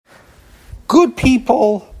Good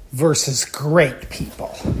people versus great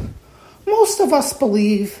people. Most of us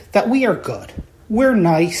believe that we are good. We're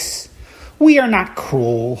nice. We are not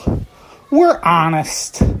cruel. We're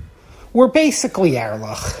honest. We're basically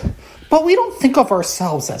Erlich. But we don't think of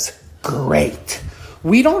ourselves as great.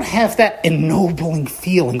 We don't have that ennobling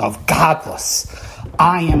feeling of godless.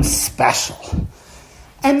 I am special.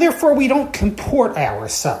 And therefore we don't comport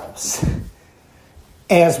ourselves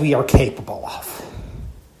as we are capable of.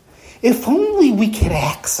 If only we could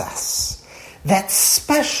access that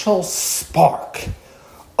special spark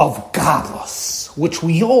of godless, which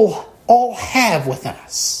we all have within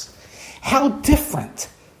us, how different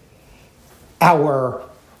our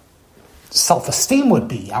self-esteem would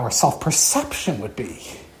be, our self-perception would be,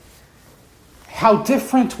 how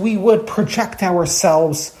different we would project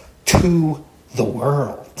ourselves to the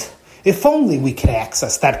world. If only we could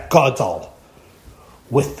access that gadol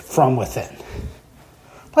from within.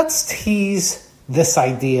 Let's tease this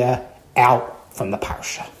idea out from the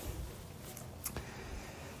parsha.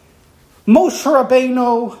 Moshe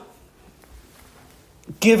Rabbeinu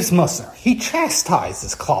gives Musar. He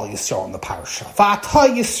chastises Klal Yisrael in the parsha. V'ata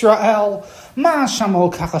Yisrael, ma Hashem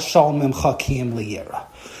lokach hashal mimcha kiyim liyira.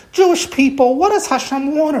 Jewish people, what does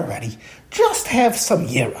Hashem want already? Just have some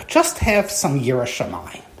yira. Just have some yira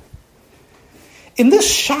shamayim. In this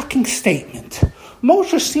shocking statement,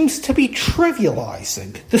 Moshe seems to be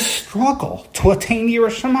trivializing the struggle to attain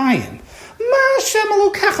Yira Shamayim.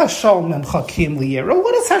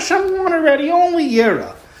 What does Hashem want already? Only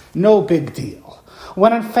Yira. No big deal.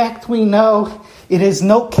 When in fact we know it is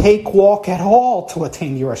no cakewalk at all to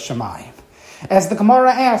attain Yira Shamayim. As the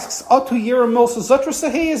Gemara asks, Atu Yira Moshe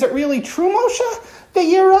Zatrasahi, is it really true, Moshe? The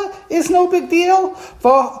Yira is no big deal?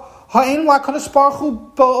 Ha'in la'kadosh baruch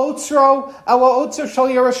hu ba'otzro ala otzer shal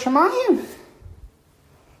Yira Shamayim?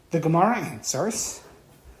 The Gemara answers,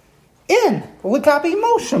 in L'gabi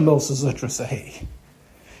Moshe Moses Litrasahi.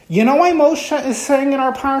 You know why Moshe is saying in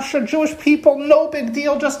our parsha, Jewish people, no big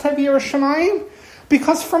deal, just have Yira Shamayim?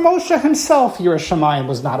 Because for Moshe himself, Yira Shamayim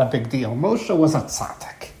was not a big deal. Moshe was a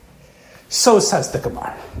tzaddik. So says the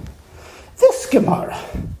Gemara. This Gemara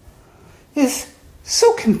is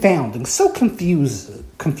so confounding, so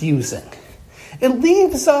confusing. It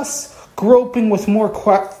leaves us groping with more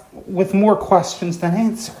questions than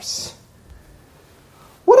answers.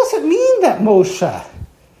 What does it mean that Moshe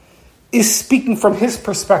is speaking from his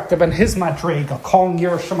perspective and his madrega, calling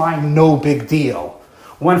Yira Shamayim no big deal,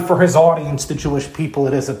 when for his audience, the Jewish people,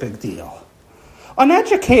 it is a big deal? An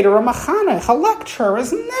educator, a machanech, a lecturer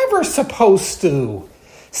is never supposed to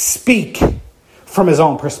speak from his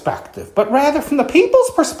own perspective, but rather from the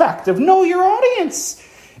people's perspective. Know your audience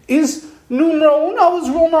is numero uno, is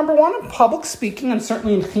rule number one in public speaking, and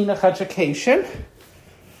certainly in chinuch education.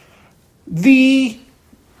 The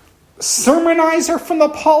sermonizer from the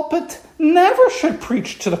pulpit never should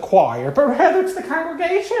preach to the choir, but rather to the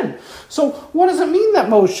congregation. So what does it mean that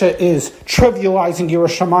Moshe is trivializing Yira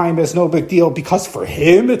Shamayim as no big deal, because for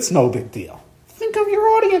him it's no big deal? Think of your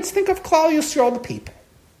audience, think of Klal Yisrael, the people.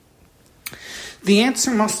 The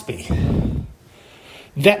answer must be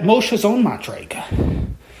that Moshe's own madrega,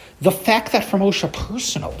 the fact that for Moshe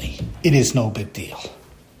personally it is no big deal,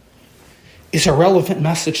 is a relevant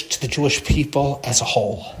message to the Jewish people as a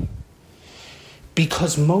whole.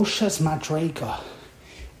 Because Moshe's madrega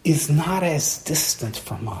is not as distant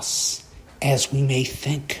from us as we may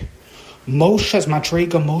think. Moshe's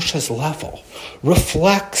madrega, Moshe's level,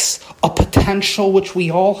 reflects a potential which we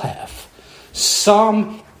all have.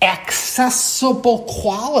 Some accessible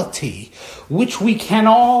quality which we can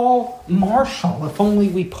all marshal if only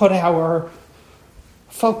we put our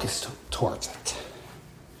focus towards it.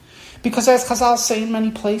 Because as Chazal say in many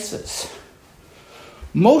places,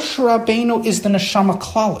 Moshe Rabbeinu is the neshama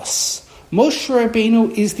klalis. Moshe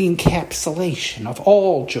Rabbeinu is the encapsulation of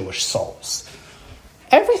all Jewish souls.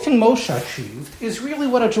 Everything Moshe achieved is really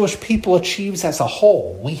what a Jewish people achieves as a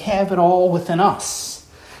whole. We have it all within us.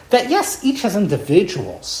 That yes, each as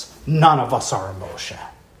individuals, none of us are a Moshe.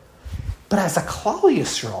 But as a Klal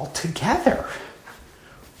Yisrael, together,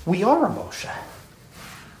 we are a Moshe.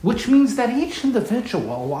 Which means that each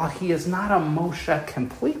individual, while he is not a Moshe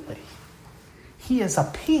completely, he is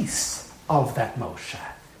a piece of that Moshe.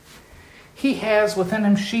 He has within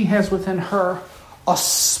him, she has within her, a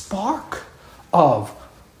spark of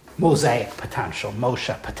Mosaic potential,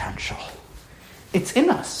 Moshe potential. It's in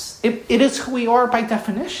us. It is who we are by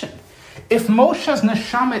definition. If Moshe's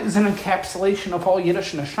neshama is an encapsulation of all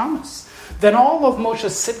Yiddish neshamas, then all of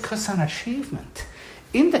Moshe's sidkus and achievement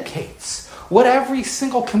indicates what every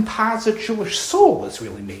single composite Jewish soul is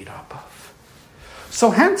really made up of. So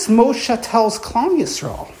hence Moshe tells Klal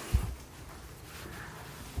Yisrael,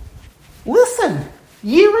 listen,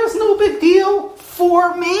 year is no big deal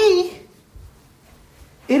for me.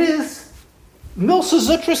 It is milsa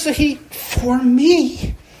zutrasahi for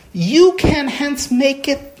me. You can hence make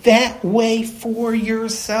it that way for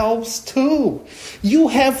yourselves too. You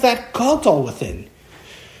have that gadol within.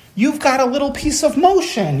 You've got a little piece of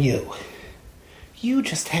Moshe in you. You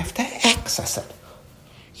just have to access it.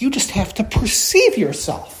 You just have to perceive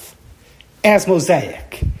yourself as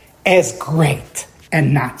mosaic, as great,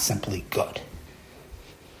 and not simply good.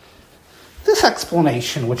 This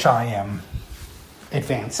explanation, which I am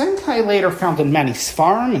advancing, I later found in many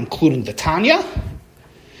Sfarim, including the Tanya.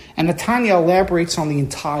 And the Tanya elaborates on the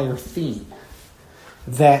entire theme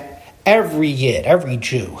that every Yid, every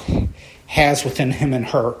Jew, has within him and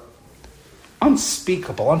her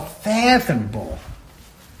unspeakable, unfathomable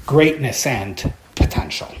greatness and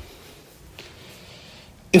potential.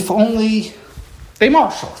 If only they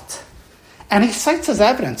marshal it. And he cites as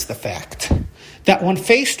evidence the fact that when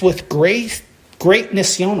faced with great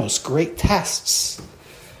nisyonos, great tests,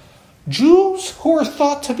 Jews who are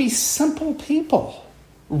thought to be simple people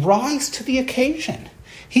rise to the occasion.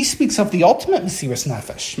 He speaks of the ultimate Mesiras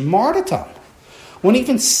Nefesh, martyrdom, when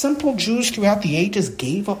even simple Jews throughout the ages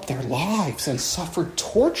gave up their lives and suffered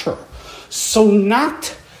torture. So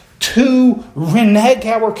not to renege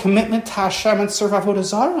our commitment to Hashem and serve Avodah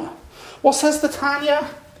Zarah. Well, says the Tanya,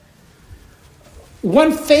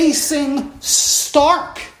 when facing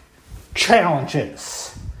stark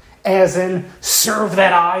challenges, as in serve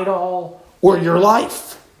that idol or your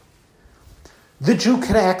life, the Jew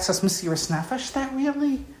could access Mesiras Nefesh that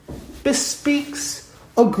really bespeaks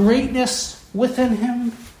a greatness within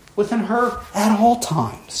him, within her at all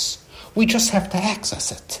times. We just have to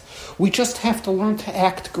access it. We just have to learn to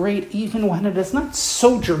act great even when it is not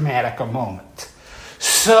so dramatic a moment,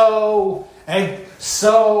 so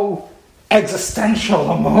existential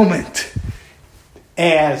a moment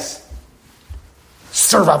as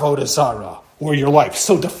serve Avodah Zarah or your life,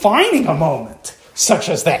 so defining a moment such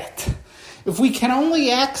as that. If we can only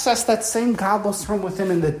access that same godless from within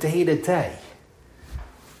in the day-to-day,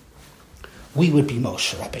 we would be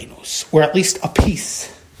Moshe Rabbeinu's, or at least a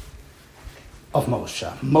piece of Moshe.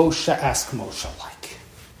 Moshe-esque Moshe-like.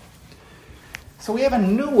 So we have a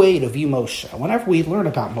new way to view Moshe. Whenever we learn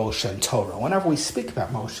about Moshe and Torah, whenever we speak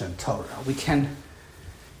about Moshe and Torah, we can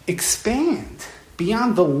expand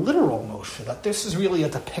beyond the literal Moshe, that this is really a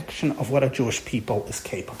depiction of what a Jewish people is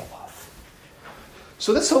capable of.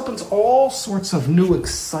 So this opens all sorts of new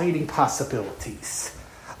exciting possibilities.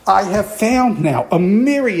 I have found now a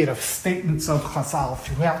myriad of statements of Chazal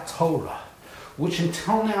throughout Torah, which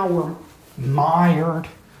until now were mired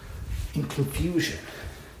in confusion,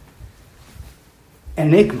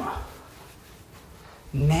 enigma,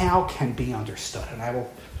 now can be understood. And I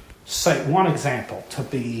will cite one example to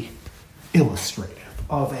be illustrative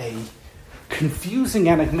of a confusing,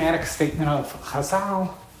 enigmatic statement of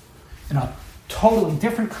Chazal in a totally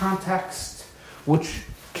different context, which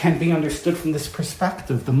can be understood from this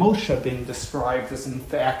perspective. The Moshe being described is in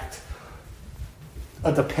fact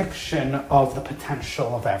a depiction of the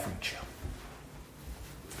potential of every Jew.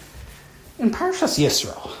 In Parshas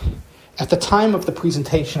Yisro, at the time of the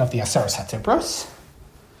presentation of the Aseres HaTibros,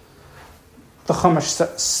 the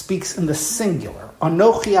Chumash speaks in the singular.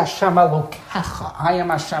 Anochi Hashem Elokecha. I am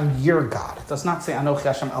Hashem, your God. It does not say Anochi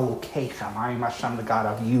Hashem Elokecha. I am Hashem, the God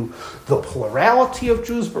of you, the plurality of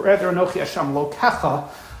Jews, but rather Anochi Hashem Elokecha.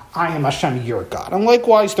 I am Hashem, your God. And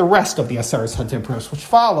likewise, the rest of the Aseres HaTibros, which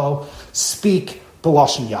follow, speak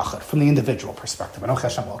b'lashon yachid, from the individual perspective. Anochi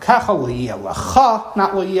Hashem Elokecha, L'yeh Lecha,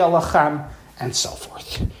 not L'yeh Lechem, and so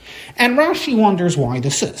forth. And Rashi wonders why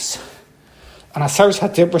this is. An Aseres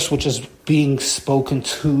HaTibros, which is being spoken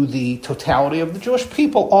to the totality of the Jewish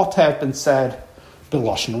people, ought to have been said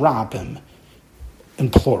b'lashon rabim, in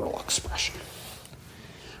plural expression.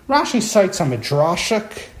 Rashi cites a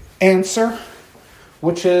midrashic answer,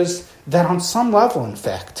 which is that on some level, in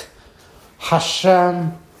fact,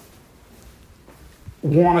 Hashem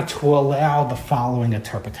wanted to allow the following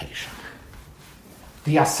interpretation.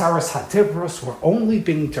 The Aseres HaTibros were only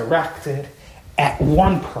being directed at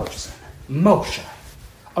one person, Moshe.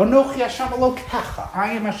 Anochi Hashem Elokecha.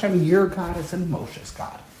 I am Hashem, your God, is in Moshe's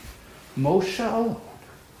God. Moshe alone.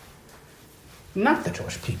 Not the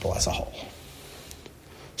Jewish people as a whole.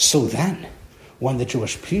 So then, when the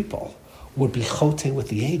Jewish people would be chote with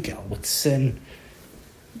the Eikav, with sin,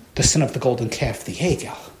 the sin of the golden calf, the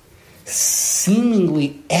Eikav,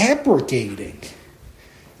 seemingly abrogating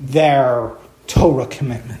their Torah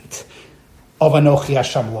commitment of Anochi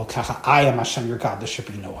Hashem Elokecha, I am Hashem, your God, there should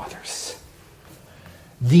be no others.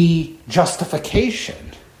 The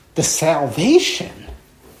justification, the salvation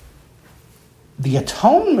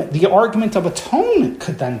the argument of atonement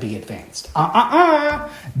could then be advanced.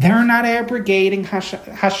 They're not abrogating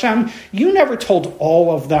Hashem. You never told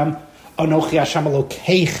all of them, Anochi Hashem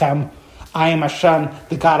Elokeichem, I am Hashem,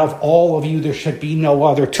 the God of all of you. There should be no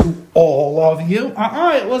other to all of you.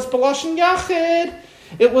 It was B'lashon Yachid.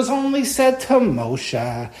 It was only said to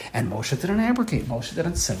Moshe, and Moshe didn't abrogate. Moshe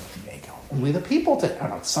didn't sin with the Eikav. Only the people did.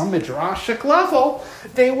 And on some midrashic level,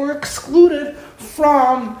 they were excluded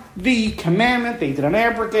from the commandment. They didn't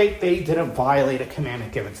abrogate. They didn't violate a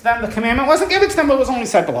commandment given to them. The commandment wasn't given to them. It was only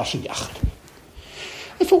said B'lashon Yachid.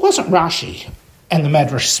 If it wasn't Rashi and the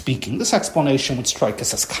Medrash speaking, this explanation would strike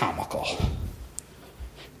us as comical.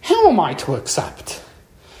 How am I to accept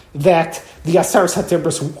that the Aseres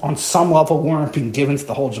HaDibros on some level weren't being given to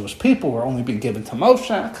the whole Jewish people, were only being given to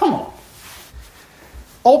Moshe? Come on.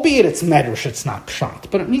 Albeit it's Medrash, it's not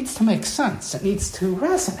Pshat, but it needs to make sense. It needs to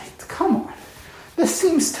resonate. Come on. This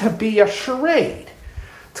seems to be a charade.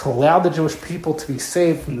 To allow the Jewish people to be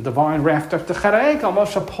saved from the divine wrath after Eikav,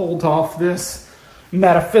 Moshe pulled off this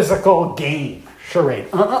metaphysical game.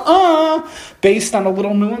 Charade. Based on a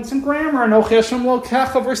little nuance in grammar. Anochi Hashem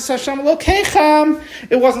Elokecha versus Hashem Elokeichem.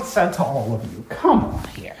 It wasn't said to all of you. Come on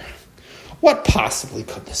here. What possibly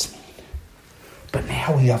could this mean? But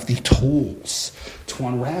now we have the tools to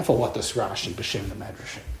unravel what this Rashi B'Shem the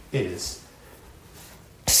Medrash is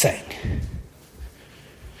saying.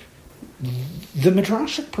 The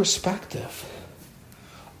Midrashic perspective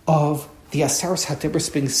of the Aseres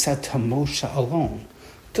HaDibros being said to Moshe alone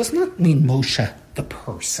does not mean Moshe the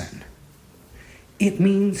person. It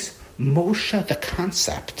means Moshe the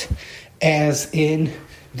concept, as in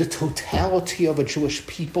the totality of a Jewish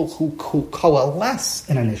people who coalesce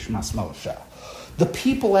in an Ishmas Moshe. The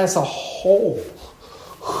people as a whole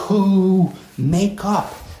who make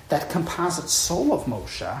up that composite soul of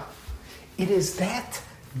Moshe. It is that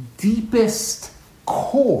deepest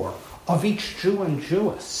core of each Jew and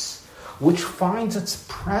Jewess which finds its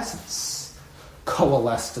presence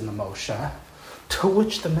coalesced in the Moshe, to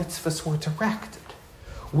which the mitzvahs were directed.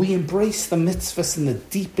 We embrace the mitzvahs in the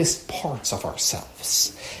deepest parts of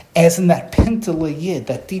ourselves, as in that Pintele Yid,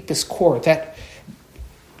 that deepest core, that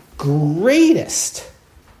greatest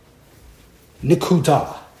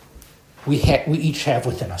nikudah we each have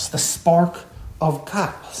within us, the spark of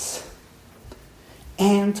God's.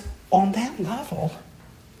 And on that level,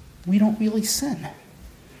 we don't really sin.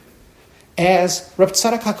 As Reb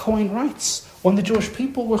Tzadok HaKohen writes, when the Jewish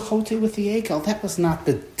people were chotei with the Eikav, that was not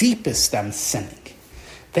the deepest them sinning.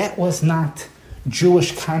 That was not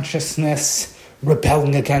Jewish consciousness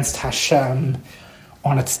rebelling against Hashem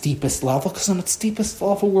on its deepest level, because on its deepest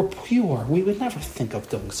level we're pure. We would never think of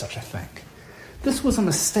doing such a thing. This was a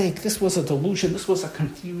mistake, this was a delusion, this was a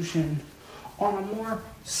confusion on a more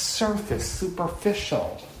surface,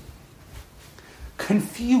 superficial,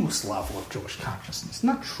 confused level of Jewish consciousness,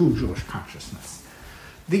 not true Jewish consciousness.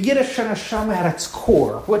 The Yiddish Neshama at its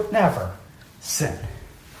core would never sin.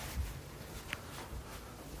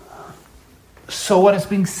 So what is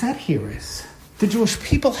being said here is, the Jewish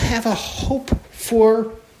people have a hope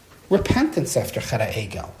for repentance after Chera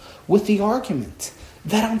Eikav, with the argument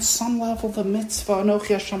that on some level the mitzvah Anochi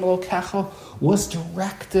Hashem Elokecha was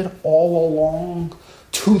directed all along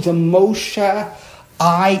to the Moshe,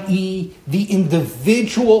 i.e. the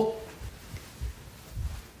individual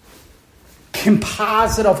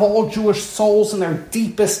composite of all Jewish souls in their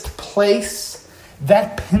deepest place,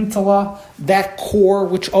 that pintala, that core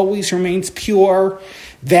which always remains pure,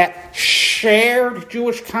 that shared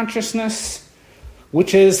Jewish consciousness,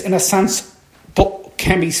 which is in a sense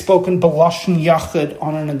can be spoken b'lashon yachid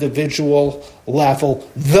on an individual level,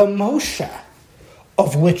 the Moshe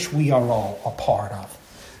of which we are all a part of.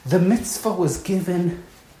 The mitzvah was given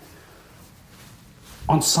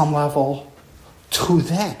on some level to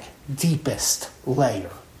that deepest layer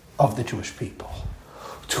of the Jewish people,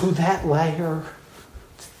 to that layer,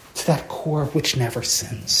 to that core which never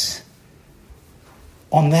sins.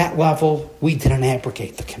 On that level, we didn't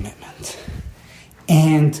abrogate the commitment.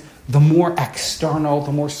 And the more external,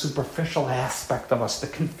 the more superficial aspect of us, the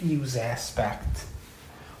confused aspect,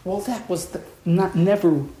 well, that was never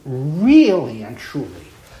really and truly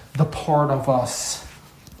the part of us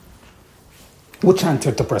which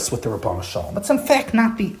entered the bris with the Rabbanu Shalom. It's in fact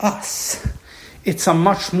not the us. It's a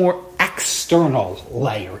much more external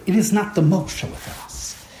layer. It is not the Moshe within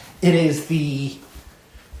us. It is the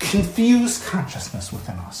confused consciousness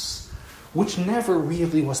within us, which never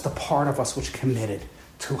really was the part of us which committed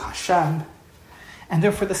to Hashem. And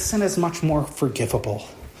therefore the sin is much more forgivable.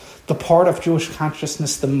 The part of Jewish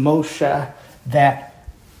consciousness, the Moshe that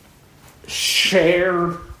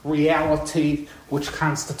shared reality, which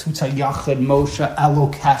constitutes a Yachid Moshe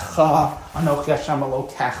Elokecha, Anochi Hashem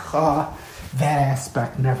Elokecha. That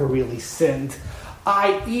aspect never really sinned.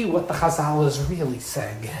 I.e., what the Chazal is really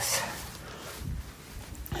saying is,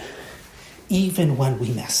 even when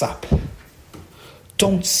we mess up,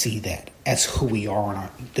 don't see that as who we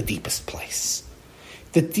are in the deepest place.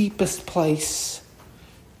 The deepest place,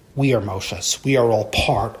 we are Moshe's. We are all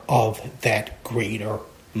part of that greater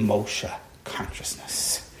Moshe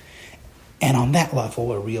consciousness. And on that level,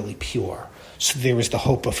 we're really pure. So there is the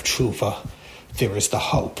hope of tshuva. There is the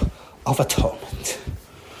hope of atonement.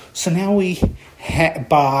 So now we,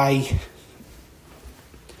 by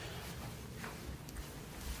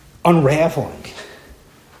unraveling,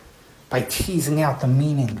 by teasing out the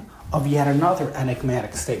meaning of yet another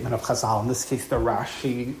enigmatic statement of Chazal, in this case the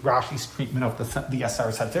Rashi's treatment of the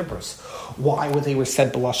Yasaris HaDibros. Why were they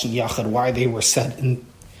said B'lashon Yachid? Why they were said in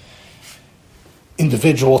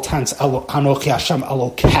individual tense, Anochi Hashem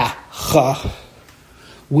Elokecha?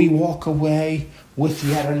 We walk away with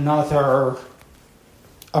yet another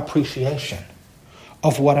appreciation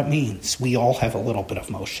of what it means. We all have a little bit of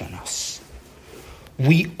Moshe in us.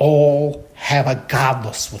 We all have a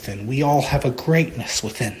godless within. We all have a greatness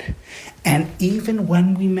within. And even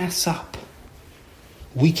when we mess up,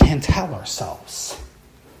 we can tell ourselves,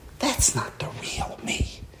 that's not the real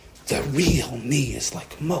me. The real me is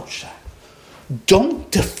like Moshe. Don't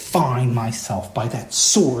define myself by that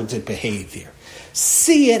sordid behavior.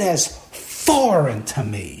 See it as foreign to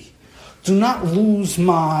me. Do not lose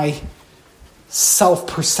my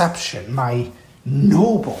self-perception, my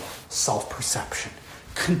noble self-perception.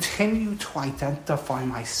 Continue to identify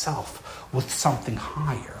myself with something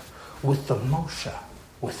higher, with the Moshe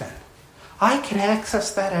within. I can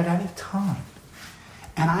access that at any time,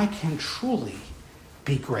 and I can truly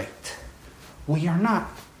be great. We are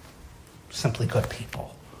not simply good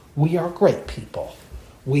people. We are great people.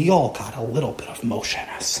 We all got a little bit of Moshe in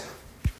us.